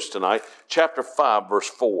close tonight. Chapter 5, verse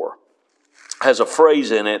 4 has a phrase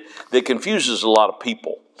in it that confuses a lot of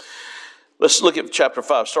people. Let's look at chapter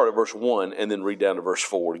 5, start at verse 1, and then read down to verse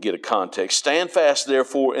 4 to get a context. Stand fast,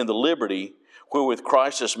 therefore, in the liberty wherewith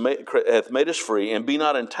Christ hath made us free, and be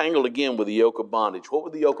not entangled again with the yoke of bondage. What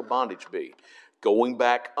would the yoke of bondage be? Going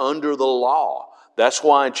back under the law. That's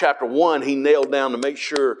why in chapter 1, he nailed down to make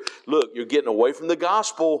sure, look, you're getting away from the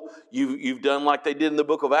gospel. You've done like they did in the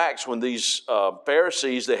book of Acts when these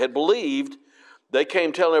Pharisees that had believed, they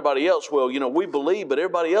came telling everybody else, well, we believe, but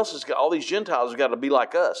everybody else has got, all these Gentiles have got to be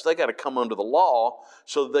like us. They got to come under the law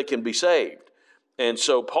so that they can be saved. And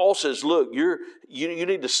so Paul says, look, you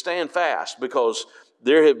need to stand fast, because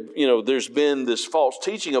there's been this false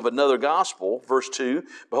teaching of another gospel. Verse 2,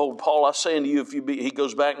 behold, Paul, I say unto you, he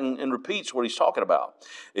goes back and repeats what he's talking about.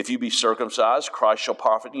 If you be circumcised, Christ shall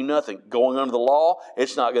profit you nothing. Going under the law,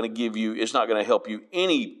 it's not going to help you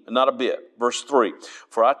not a bit. Verse 3,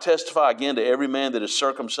 for I testify again to every man that is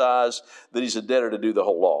circumcised that he's a debtor to do the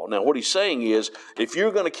whole law. Now what he's saying is, if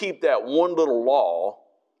you're going to keep that one little law,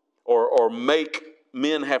 or make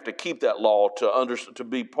men have to keep that law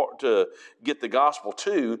to get the gospel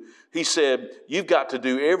too, he said, you've got to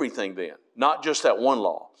do everything then, not just that one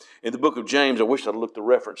law. In the book of James, I wish I'd looked the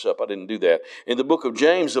reference up. I didn't do that. In the book of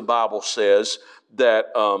James, the Bible says that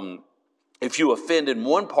if you offend in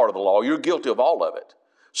one part of the law, you're guilty of all of it.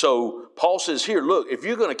 So Paul says here, look, if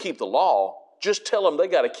you're going to keep the law, just tell them they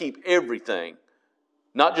got to keep everything,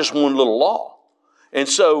 not just one little law. And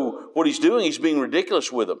so what he's doing, he's being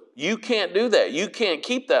ridiculous with them. You can't do that. You can't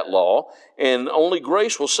keep that law, and only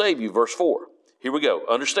grace will save you. Verse 4. Here we go.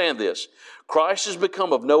 Understand this. Christ has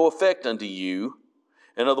become of no effect unto you.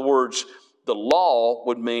 In other words, the law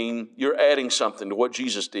would mean you're adding something to what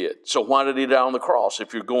Jesus did. So why did he die on the cross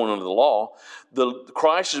if you're going under the law?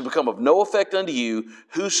 Christ has become of no effect unto you.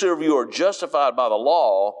 Whosoever you are justified by the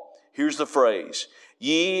law, here's the phrase,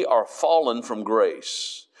 ye are fallen from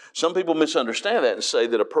grace. Some people misunderstand that and say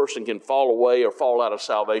that a person can fall away or fall out of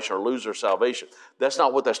salvation or lose their salvation. That's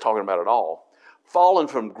not what that's talking about at all. Fallen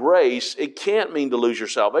from grace, it can't mean to lose your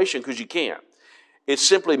salvation, because you can't. It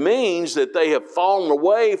simply means that they have fallen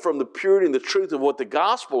away from the purity and the truth of what the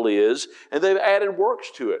gospel is, and they've added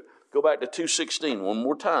works to it. Go back to 2:16 one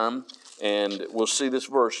more time, and we'll see this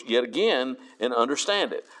verse yet again and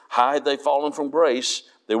understand it. How had they fallen from grace?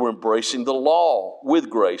 They were embracing the law with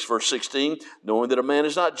grace. Verse 16, knowing that a man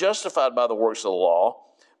is not justified by the works of the law,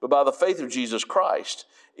 but by the faith of Jesus Christ.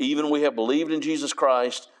 Even we have believed in Jesus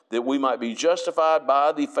Christ, that we might be justified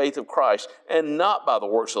by the faith of Christ, and not by the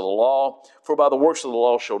works of the law. For by the works of the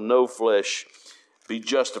law shall no flesh be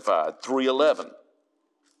justified. 3:11.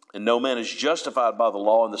 And no man is justified by the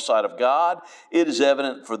law in the sight of God. It is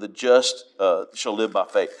evident, for the just shall live by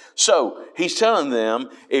faith. So he's telling them,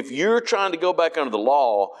 if you're trying to go back under the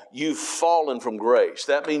law, you've fallen from grace.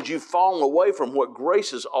 That means you've fallen away from what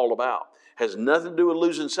grace is all about. Has nothing to do with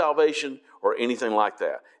losing salvation or anything like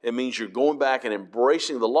that. It means you're going back and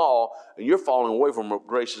embracing the law, and you're falling away from what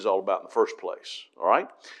grace is all about in the first place. All right?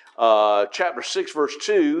 Chapter 6, verse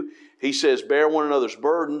 2, he says, bear one another's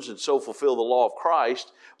burdens and so fulfill the law of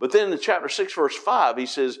Christ. But then in chapter 6, verse 5, he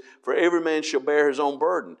says, for every man shall bear his own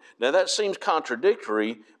burden. Now that seems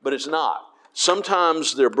contradictory, but it's not.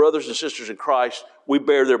 Sometimes they're brothers and sisters in Christ. We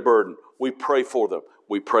bear their burden. We pray for them.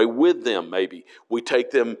 We pray with them, maybe. We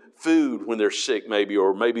take them food when they're sick, maybe,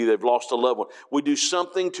 or maybe they've lost a loved one. We do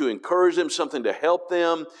something to encourage them, something to help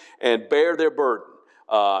them and bear their burden.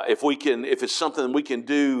 If it's something we can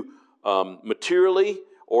do materially,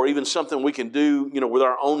 or even something we can do, with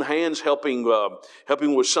our own hands, helping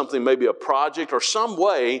with something, maybe a project or some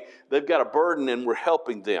way, they've got a burden and we're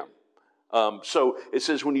helping them. So it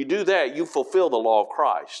says when you do that, you fulfill the law of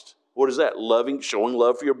Christ. What is that? Showing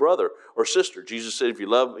love for your brother or sister. Jesus said, if you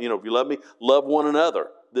love me, love one another.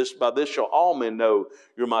 By this shall all men know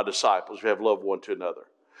you're my disciples, if you have love one to another.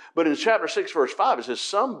 But in chapter 6, verse 5, it says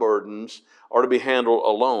some burdens are to be handled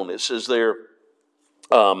alone. It says there,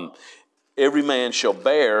 every man shall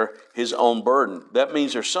bear his own burden. That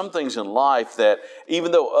means there's some things in life that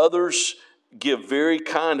even though others give very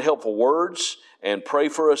kind, helpful words and pray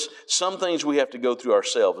for us, some things we have to go through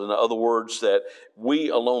ourselves. In other words, that we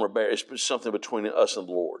alone are bearing. It's something between us and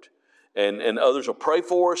the Lord. And others will pray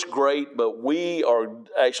for us, great, but we are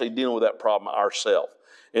actually dealing with that problem ourselves.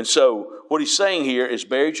 And so what he's saying here is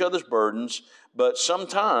bear each other's burdens, but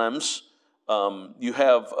sometimes you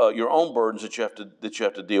have your own burdens that you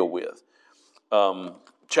have to deal with.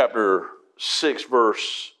 Chapter 6,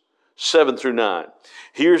 verse 7 through 9.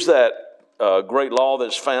 Here's that great law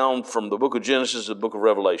that's found from the book of Genesis to the book of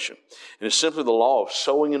Revelation. And it's simply the law of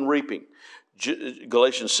sowing and reaping.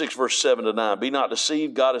 Galatians 6, verse 7 to 9. Be not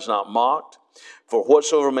deceived, God is not mocked. For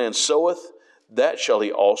whatsoever man soweth, that shall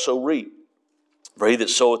he also reap. For he that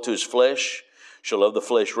soweth to his flesh shall of the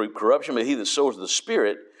flesh reap corruption, but he that soweth to the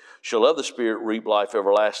Spirit shall of the Spirit reap life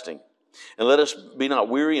everlasting. And let us be not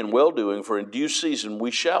weary in well-doing, for in due season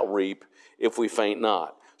we shall reap if we faint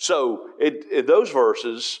not. So in those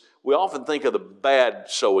verses, we often think of the bad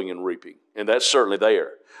sowing and reaping, and that's certainly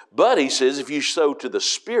there. But he says if you sow to the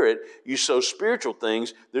Spirit, you sow spiritual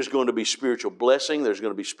things, there's going to be spiritual blessing, there's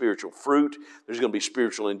going to be spiritual fruit, there's going to be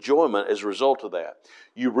spiritual enjoyment as a result of that.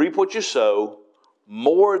 You reap what you sow,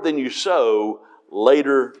 more than you sow,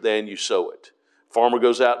 later than you sow it. Farmer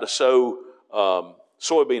goes out to sow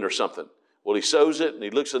soybean or something. Well, he sows it and he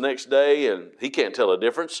looks the next day and he can't tell a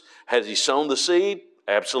difference. Has he sown the seed?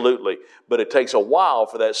 Absolutely. But it takes a while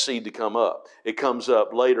for that seed to come up. It comes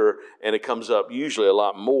up later, and it comes up usually a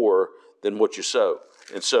lot more than what you sow.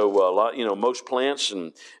 And so most plants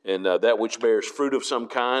and that which bears fruit of some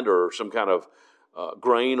kind or some kind of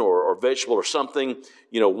grain or vegetable or something,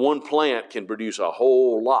 one plant can produce a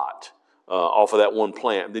whole lot off of that one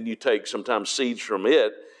plant. And then you take sometimes seeds from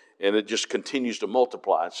it, and it just continues to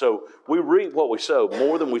multiply. So we reap what we sow,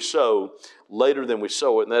 more than we sow, later than we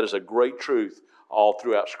sow it, and that is a great truth all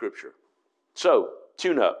throughout Scripture. So,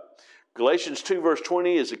 tune up. Galatians 2, verse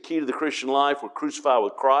 20 is the key to the Christian life. We're crucified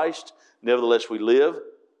with Christ, nevertheless we live.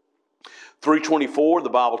 3:24, the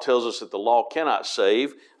Bible tells us that the law cannot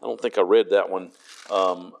save. I don't think I read that one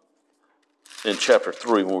in chapter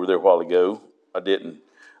 3 when we were there a while ago. I didn't.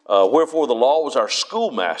 Wherefore the law was our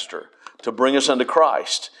schoolmaster to bring us unto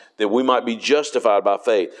Christ, that we might be justified by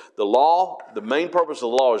faith. The law, the main purpose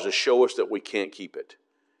of the law is to show us that we can't keep it.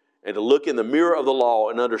 And to look in the mirror of the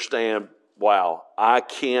law and understand, wow, I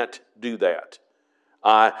can't do that.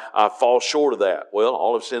 I fall short of that. Well,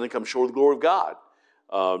 all have sinned and come short of the glory of God.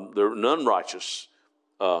 There are none righteous.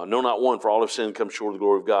 No, not one, for all have sinned and come short of the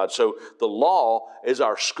glory of God. So the law is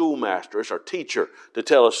our schoolmaster. It's our teacher to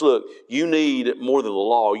tell us, look, you need more than the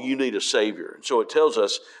law. You need a Savior. And so it tells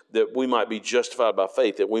us that we might be justified by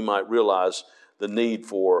faith, that we might realize the need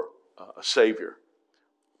for a Savior.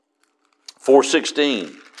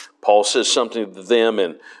 4:16, Paul says something to them,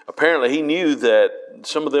 and apparently he knew that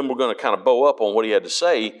some of them were going to kind of bow up on what he had to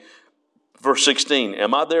say. Verse 16,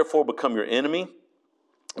 am I therefore become your enemy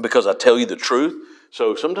because I tell you the truth?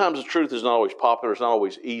 So sometimes the truth is not always popular, it's not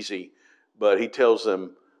always easy, but he tells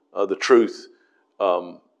them the truth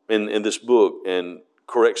in this book and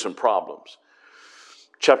corrects some problems.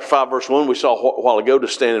 Chapter 5, verse 1, we saw a while ago, to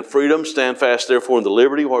stand in freedom, stand fast therefore in the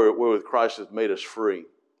liberty wherewith Christ hath made us free.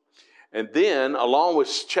 And then, along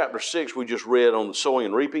with chapter 6 we just read on the sowing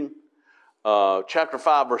and reaping, chapter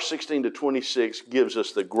 5, verse 16 to 26 gives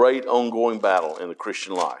us the great ongoing battle in the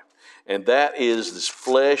Christian life. And that is this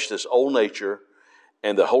flesh, this old nature,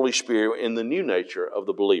 and the Holy Spirit in the new nature of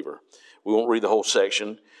the believer. We won't read the whole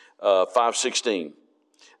section. 5:16.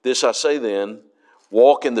 This I say then,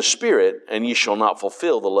 walk in the Spirit, and ye shall not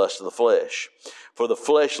fulfill the lust of the flesh. For the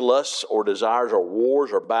flesh lusts or desires or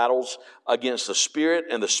wars or battles against the Spirit,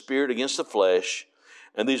 and the Spirit against the flesh.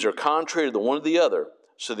 And these are contrary to the one to the other,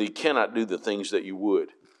 so that you cannot do the things that you would.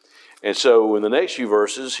 And so in the next few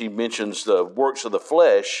verses, he mentions the works of the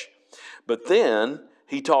flesh, but then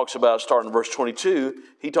he talks about, starting in verse 22,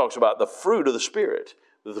 he talks about the fruit of the Spirit.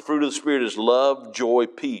 that the fruit of the Spirit is love, joy,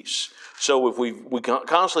 peace. So if we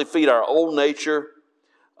constantly feed our old nature,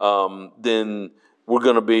 then we're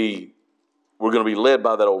going to be led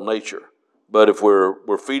by that old nature. But if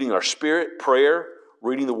we're feeding our spirit, prayer,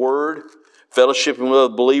 reading the Word, fellowshipping with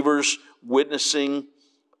other believers, witnessing,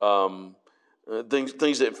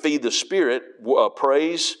 things that feed the Spirit,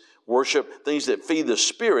 praise, worship, things that feed the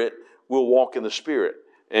Spirit, we'll walk in the Spirit.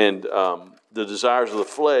 And the desires of the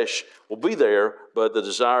flesh will be there, but the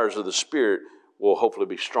desires of the Spirit will hopefully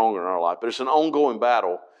be stronger in our life. But it's an ongoing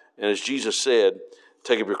battle. And as Jesus said,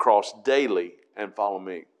 take up your cross daily and follow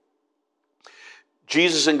me.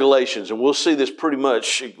 Jesus in Galatians, and we'll see this pretty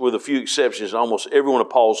much with a few exceptions, in almost every one of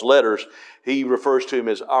Paul's letters, he refers to him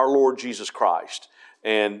as our Lord Jesus Christ.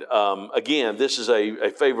 And again, this is a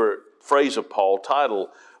favorite phrase of Paul, title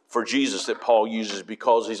for Jesus that Paul uses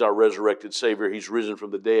because he's our resurrected Savior. He's risen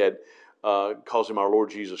from the dead, calls him our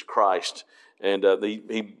Lord Jesus Christ. And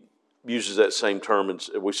he uses that same term, and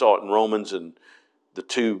we saw it in Romans and the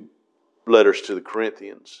 2 letters to the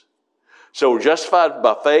Corinthians. So we're justified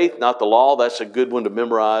by faith, not the law. That's a good one to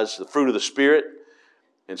memorize. The fruit of the Spirit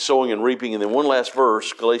and sowing and reaping. And then one last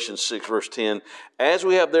verse, Galatians 6, verse 10. As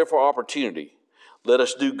we have therefore opportunity, let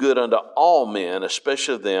us do good unto all men,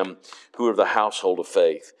 especially them who are of the household of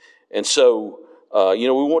faith. And so, we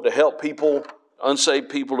want to help people, unsaved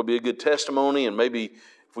people, to be a good testimony. And maybe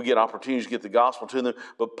if we get opportunities to get the gospel to them.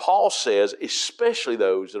 But Paul says, especially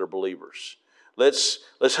those that are believers. Let's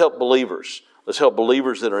help believers. Let's help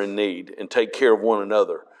believers that are in need and take care of one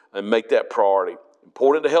another and make that priority.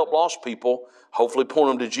 Important to help lost people, hopefully point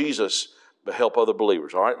them to Jesus, but help other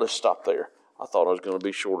believers. All right, let's stop there. I thought I was going to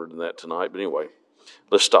be shorter than that tonight, but anyway,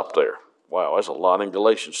 let's stop there. Wow, there's a lot in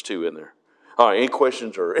Galatians 2 in there. All right, any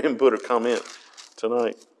questions or input or comment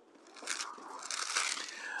tonight?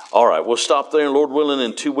 All right, we'll stop there. Lord willing,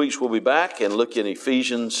 in 2 weeks we'll be back and look in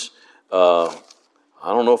Ephesians.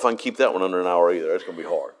 I don't know if I can keep that one under an hour either. That's going to be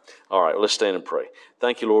hard. All right, let's stand and pray.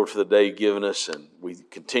 Thank you, Lord, for the day you've given us, and we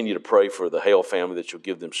continue to pray for the Hale family that you'll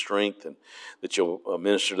give them strength and that you'll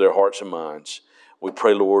minister to their hearts and minds. We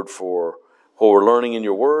pray, Lord, for what we're learning in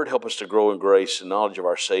your word. Help us to grow in grace and knowledge of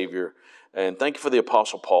our Savior. And thank you for the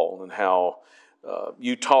Apostle Paul and how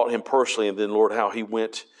you taught him personally, and then, Lord, how he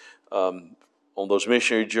went on those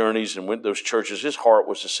missionary journeys and went to those churches. His heart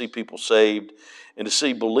was to see people saved and to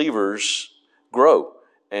see believers grow.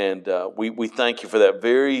 And we thank you for that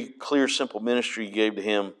very clear, simple ministry you gave to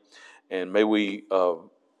him. And may we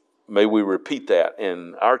repeat that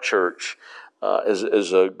in our church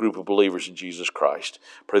as a group of believers in Jesus Christ.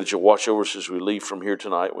 Pray that you'll watch over us as we leave from here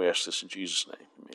tonight. We ask this in Jesus' name. Amen.